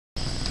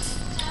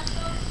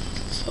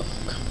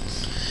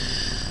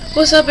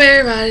What's up,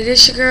 everybody?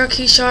 This your girl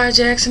Keisha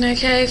Jackson,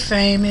 aka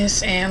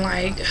Famous, and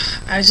like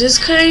I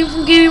just came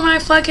from getting my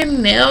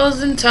fucking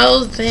nails and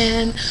toes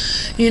done,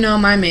 you know,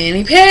 my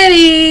mani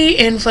pedi,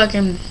 and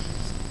fucking.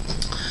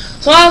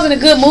 So I was in a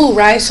good mood,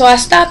 right? So I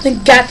stopped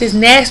and got this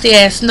nasty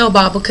ass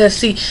snowball because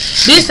see,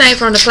 this ain't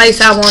from the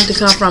place I wanted to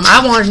come from.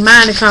 I wanted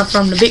mine to come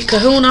from the Big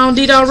Kahuna on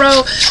Dido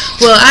Road.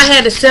 Well, I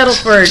had to settle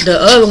for the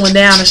other one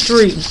down the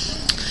street.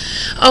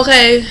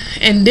 Okay,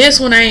 and this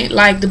one ain't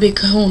like the Big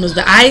Kahunas.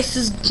 The ice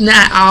is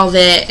not all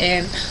that,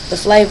 and the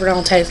flavor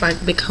don't taste like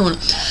the Big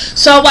Kahuna.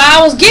 So while I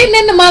was getting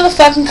in the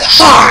motherfucking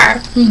car,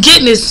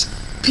 getting this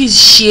piece of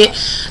shit,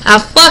 I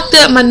fucked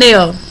up my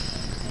nail.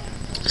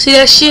 See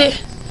that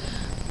shit?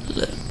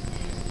 Look.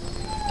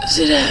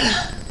 See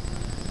that?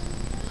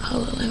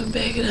 Hold on, let me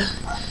back it up.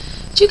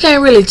 You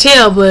can't really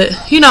tell,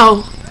 but you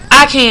know,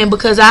 I can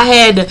because I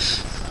had to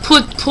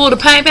pull the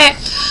paint back.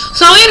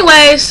 So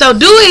anyway, so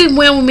Dewey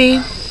went with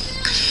me.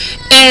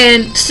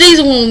 And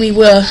Caesar went with me.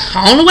 Well,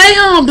 on the way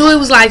home, Dewey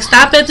was like,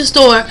 stop at the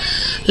store.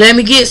 Let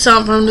me get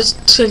something from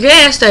the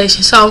gas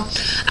station. So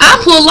I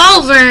pulled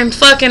over and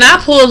fucking I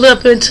pulled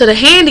up into the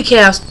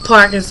handicap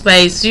parking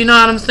space. You know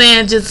what I'm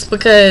saying? Just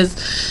because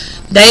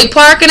they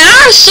parking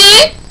our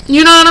shit.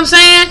 You know what I'm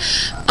saying?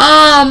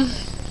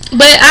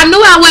 But I knew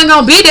I wasn't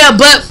going to be there.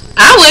 But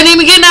I wasn't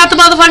even getting out the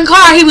motherfucking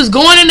car. He was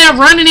going in there,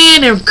 running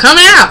in and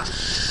coming out.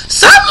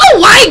 Some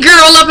little white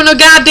girl up in a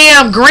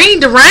goddamn green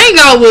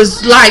Durango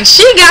was like,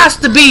 she got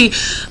to be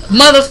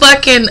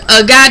motherfucking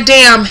a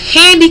goddamn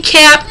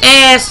handicap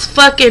ass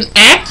fucking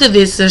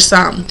activist or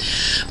something.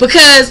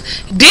 Because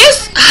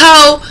this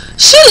hoe,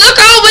 she looked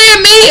over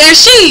at me and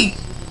she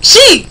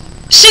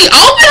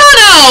opened her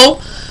door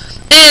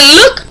and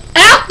looked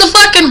out the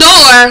fucking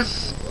door.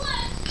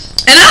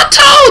 And I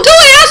told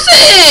Dewey, I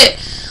said,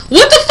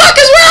 what the fuck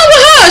is wrong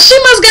with her? She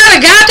must got a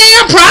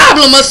goddamn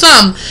problem or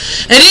something.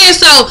 And then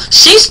so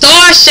she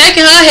started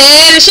shaking her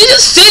head and she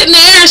just sitting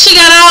there and she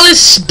got all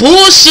this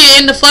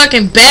bullshit in the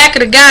fucking back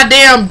of the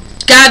goddamn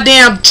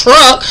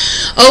truck.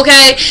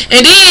 Okay.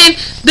 And then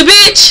the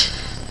bitch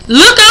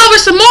look over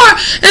some more.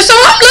 And so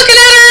I'm looking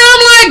at her and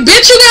I'm like,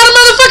 bitch, you got a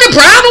motherfucking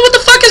problem? What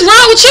the fuck is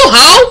wrong with you,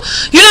 hoe?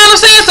 You know what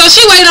I'm saying? So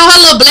she waiting on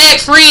her little black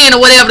friend or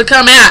whatever to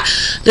come out.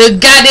 The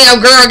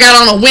goddamn girl got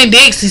on a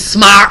Winn-Dixie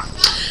smock.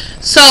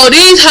 So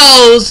these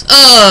hoes,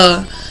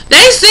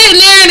 they sitting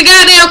there in the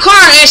goddamn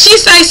car and she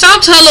say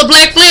something to her little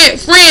black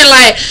friend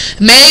like,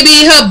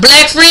 maybe her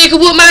black friend could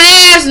whoop my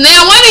ass.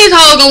 Now one of these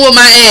hoes gonna whoop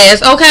my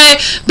ass,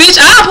 okay?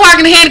 Bitch, I'll park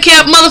in the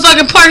handicap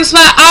motherfucking parking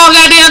spot all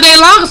goddamn day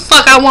long as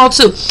fuck I want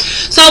to.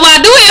 So while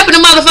I do it up in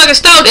the motherfucking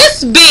store,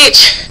 this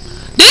bitch,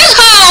 this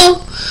hoe,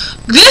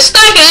 this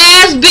stinking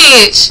ass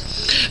bitch,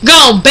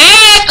 gonna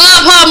bag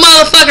up her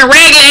motherfucking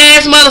ragged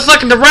ass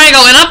motherfucking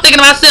Durango. And I'm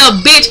thinking to myself,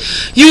 bitch,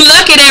 you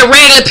lucky that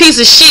ragged piece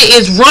of shit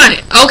is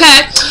running,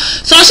 okay?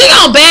 So she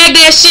gonna bag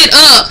that shit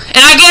up. And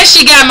I guess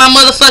she got my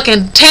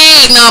motherfucking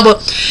tag number.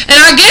 And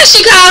I guess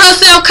she called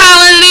herself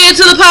calling it in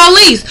to the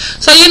police.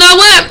 So you know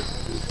what?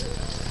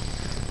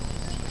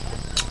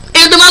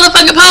 If the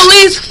motherfucking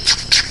police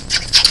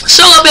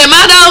show up at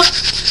my door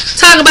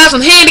talking about some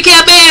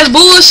handicap ass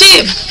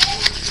bullshit,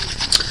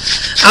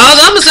 all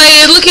I'm gonna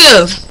say is, look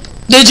here.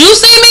 Did you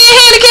see me in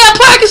handicap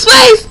parking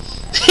space?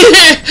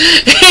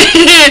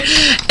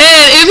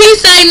 And if he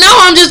say no,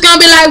 I'm just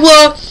gonna be like,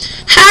 well,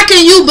 how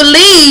can you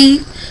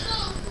believe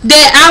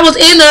that I was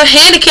in a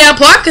handicap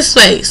parking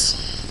space?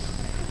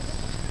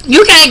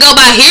 You can't go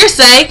by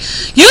hearsay.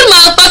 You the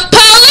motherfucking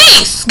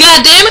police. God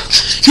damn it.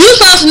 You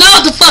supposed to know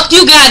what the fuck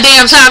you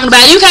goddamn talking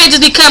about. You can't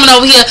just be coming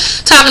over here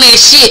talking that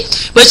shit.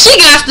 But she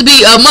got to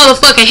be a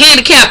motherfucking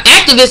handicap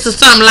activist or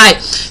something.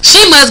 Like,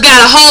 she must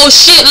got a whole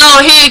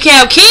shitload of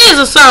handicapped kids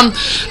or something.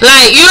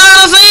 Like, you know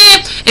what I'm saying?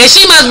 And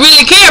she must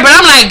really care. But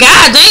I'm like,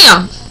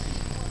 goddamn.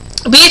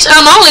 Bitch,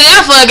 I'm only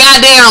there for a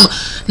goddamn,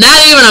 not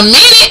even a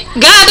minute.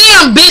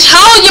 Goddamn, bitch,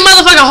 hold your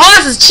motherfucking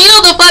horses.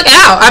 Chill the fuck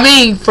out. I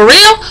mean, for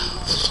real?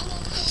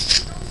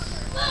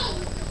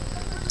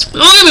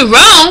 Don't get me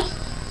wrong.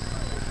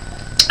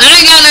 I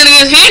ain't got none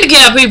against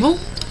handicapped people.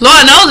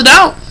 Lord knows I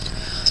don't.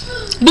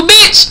 But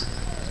bitch,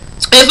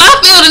 if I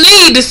feel the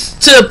need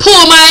to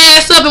pull my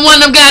ass up in one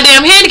of them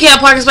goddamn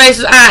handicap parking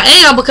spaces,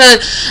 I am,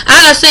 because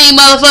I done seen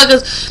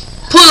motherfuckers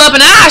pull up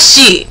in our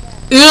shit.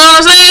 You know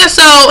what I'm saying?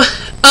 So,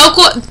 of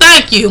course,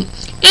 thank you.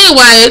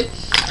 Anyway,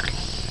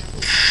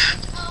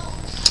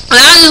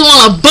 I just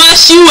want to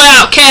bust you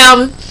out,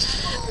 Calvin.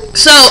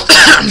 So,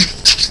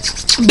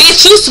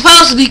 bitch, you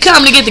supposed to be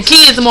coming to get the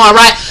kids tomorrow,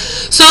 right?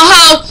 So,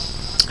 I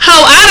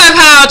done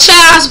called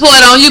child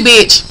support on you,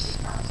 bitch.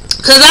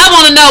 Because I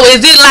want to know,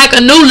 is it like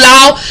a new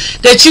law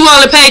that you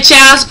only pay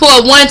child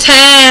support one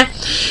time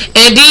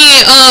and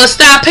then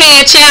stop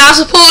paying child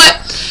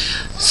support?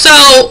 So,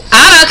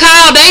 I done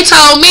called, they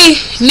told me,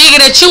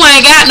 nigga, that you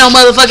ain't got no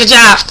motherfucking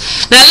job.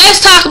 Now,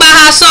 let's talk about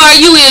how sorry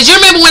you is. You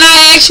remember when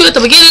I asked you at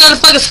the beginning of the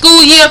fucking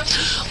school year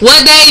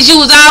what days you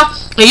was off?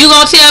 And you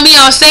gonna tell me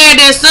on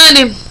Saturday and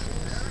Sunday,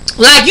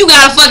 like you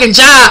got a fucking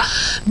job.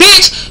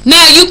 Bitch,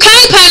 Now, you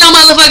can't pay no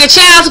motherfucking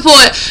child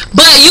support,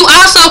 but you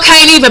also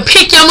can't even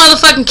pick your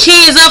motherfucking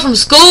kids up from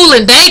school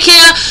and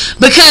daycare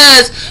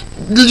because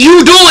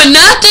you doing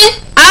nothing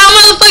all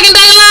motherfucking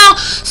day long.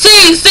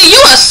 See, you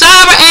a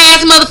sober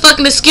ass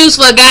motherfucking excuse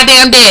for a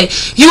goddamn daddy.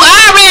 You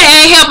already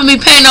ain't helping me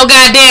pay no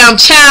goddamn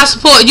child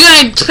support. You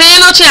ain't paying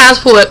no child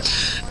support.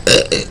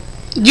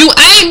 You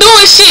ain't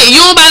doing shit.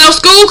 You don't buy no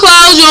school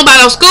clothes. You don't buy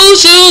no school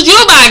shoes. You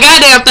don't buy a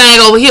goddamn thing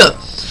over here.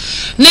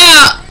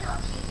 Now,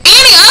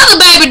 any other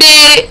baby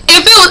daddy,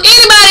 if it was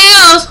anybody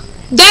else,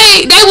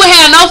 they would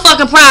have no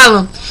fucking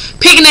problem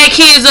picking their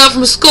kids up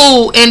from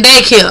school and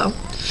daycare.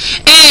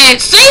 And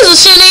Caesar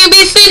shouldn't even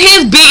be sitting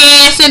his big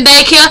ass in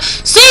daycare.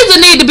 Caesar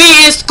need to be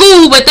in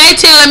school, but they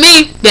telling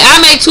me that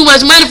I make too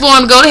much money for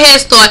him to go to Head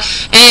Start,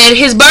 and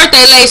his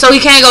birthday late, so he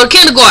can't go to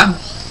kindergarten.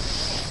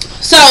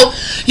 So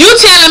you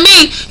telling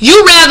me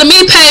you rather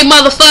me pay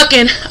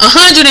motherfucking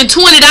 $120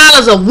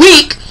 a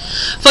week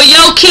for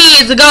your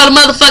kids to go to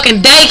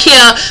motherfucking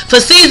daycare,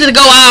 for Caesar to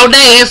go all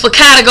day, and for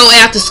Kai to go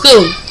after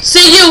school?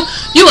 See,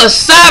 you a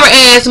sober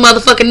ass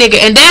motherfucking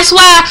nigga, and that's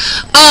why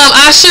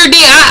I sure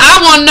did.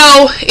 I want to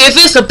know if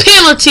it's a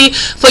penalty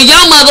for your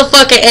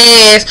motherfucking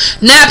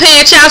ass not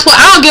paying child support.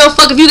 I don't give a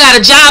fuck if you got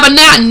a job or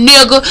not,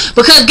 nigga,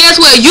 because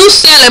guess what? You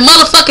selling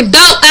motherfucking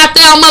dope out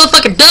there on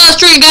motherfucking Dove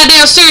Street and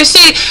goddamn Sirius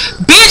City.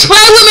 Bitch,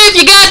 play with me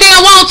if you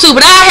goddamn want to,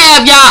 but I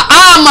have y'all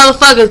all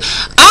motherfuckers,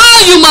 all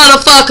you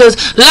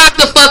motherfuckers, locked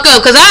the fuck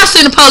up, because I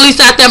send the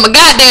police out there my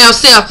goddamn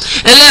self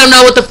and let them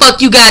know what the fuck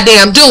you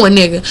goddamn doing,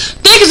 nigga.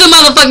 Think it's a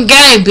motherfucking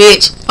game,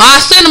 bitch. Or I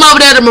send them over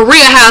there to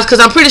Maria house,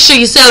 because I'm pretty sure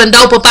you selling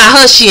dope up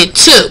out her shit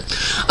too.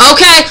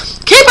 Okay?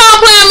 Keep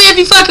on playing me if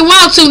you fucking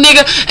want to,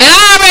 nigga. And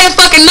I already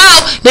fucking know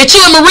that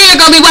you and Maria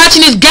gonna be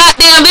watching this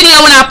goddamn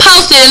video when I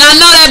post it. And I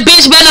know that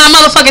bitch better not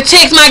motherfucking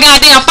text my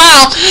goddamn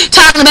phone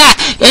talking about,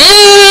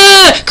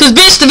 cause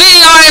bitch, the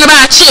video ain't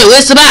about you.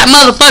 It's about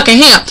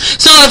motherfucking him.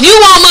 So if you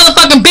want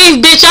motherfucking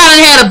beef, bitch, I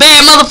done had a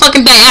bad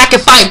motherfucking day. I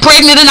can fight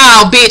pregnant and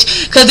all,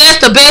 bitch. Cause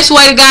that's the best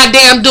way to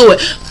goddamn do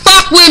it.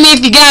 Fuck with me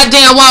if you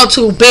goddamn want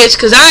to, bitch,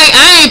 cause I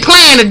ain't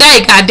playing today,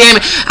 goddamn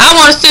it. I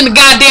want to send a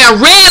goddamn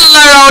red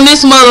alert on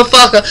this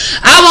motherfucker.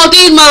 I want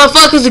these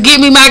motherfuckers to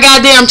give me my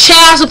goddamn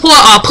child support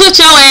or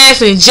put your ass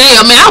in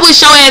jail. Man, I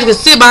wish your ass could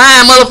sit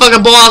behind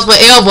motherfucking bars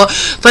forever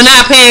for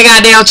not paying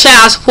goddamn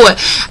child support.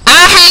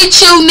 I hate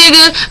you,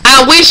 nigga.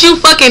 I wish you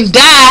fucking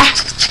die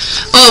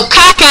of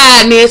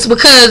cockeyedness,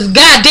 because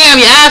goddamn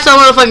your ass so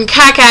motherfucking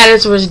cockeyed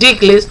is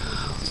ridiculous.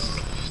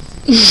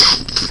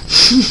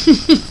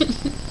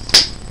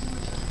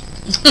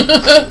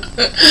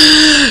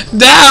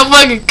 That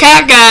fucking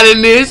cockeyed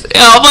in this.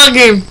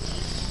 Fucking,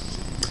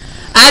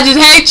 I just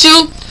hate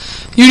you.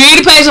 You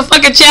need to pay some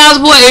fucking child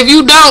support. If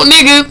you don't,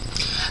 nigga,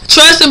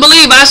 trust and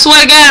believe. I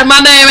swear to God, my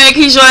name ain't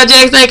Keisha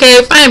Jackson,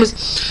 aka Famous.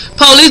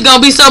 Police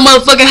gonna be so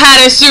motherfucking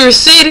hot in Sirius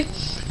City.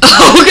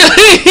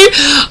 Okay,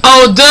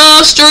 on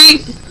Dove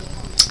Street.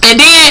 And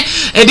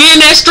then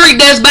that street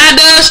that's by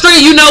Dove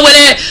Street, you know where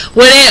that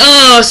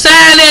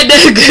sign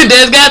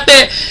that's got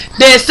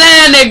that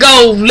sign that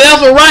go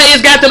left or right,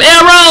 it's got them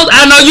arrows.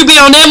 I know you be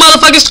on that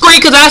motherfucking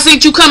street, cause I seen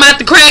you come out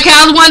the crack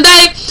house one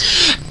day.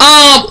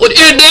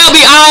 They'll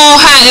be all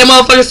hot in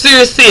motherfucking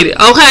Sirius City.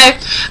 Okay,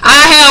 I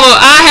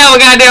have a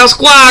goddamn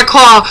squad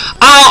car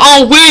all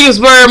on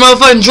Williamsburg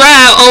motherfucking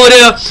drive over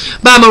there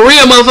by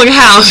Maria motherfucking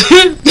house.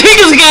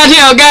 Niggas a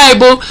goddamn guy,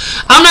 boo.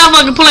 I'm not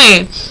fucking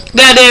playing.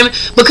 Goddamn it.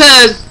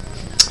 Because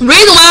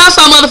reason why I'm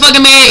so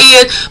motherfucking mad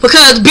is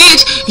because,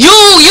 bitch, you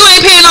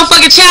ain't paying no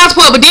fucking child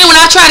support, but then when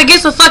I try to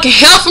get some fucking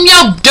help from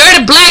your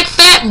dirty, black,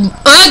 fat,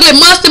 ugly,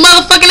 musty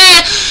motherfucking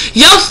ass,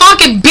 your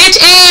fucking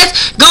bitch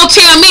ass gon'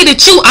 tell me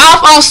that you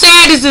off on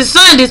Saturdays and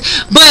Sundays,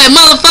 but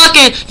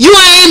motherfucking you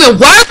ain't even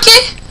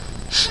working?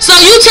 So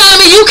you telling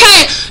me you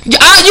can't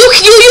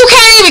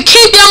even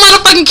keep your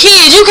motherfucking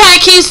kids? You can't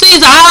keep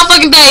Caesar all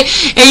fucking day,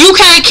 and you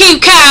can't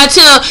keep Kai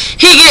until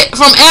he get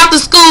from after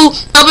school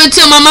up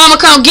until my mama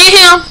come get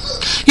him?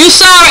 You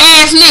sorry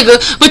ass nigga,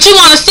 but you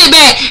wanna sit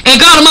back and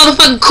go to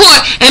motherfucking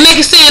court and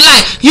make it seem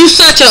like you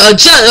such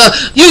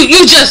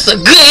you just a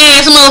good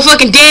ass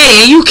motherfucking daddy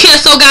and you care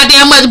so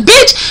goddamn much.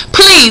 Bitch,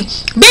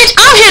 please, bitch,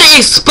 I'm here to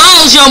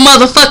expose your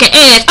motherfucking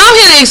ass. I'm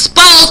here to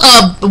expose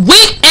a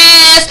weak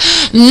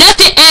ass,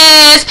 nothing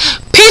ass,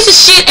 piece of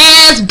shit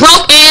ass,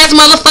 broke ass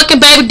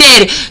motherfucking baby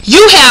daddy.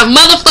 You have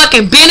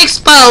motherfucking been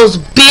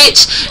exposed,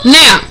 bitch.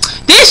 Now,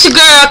 this your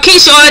girl,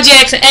 Keisha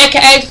Jackson,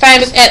 aka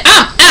Famous, and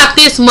I'm out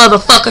this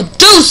motherfucker.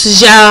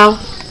 Deuces, y'all.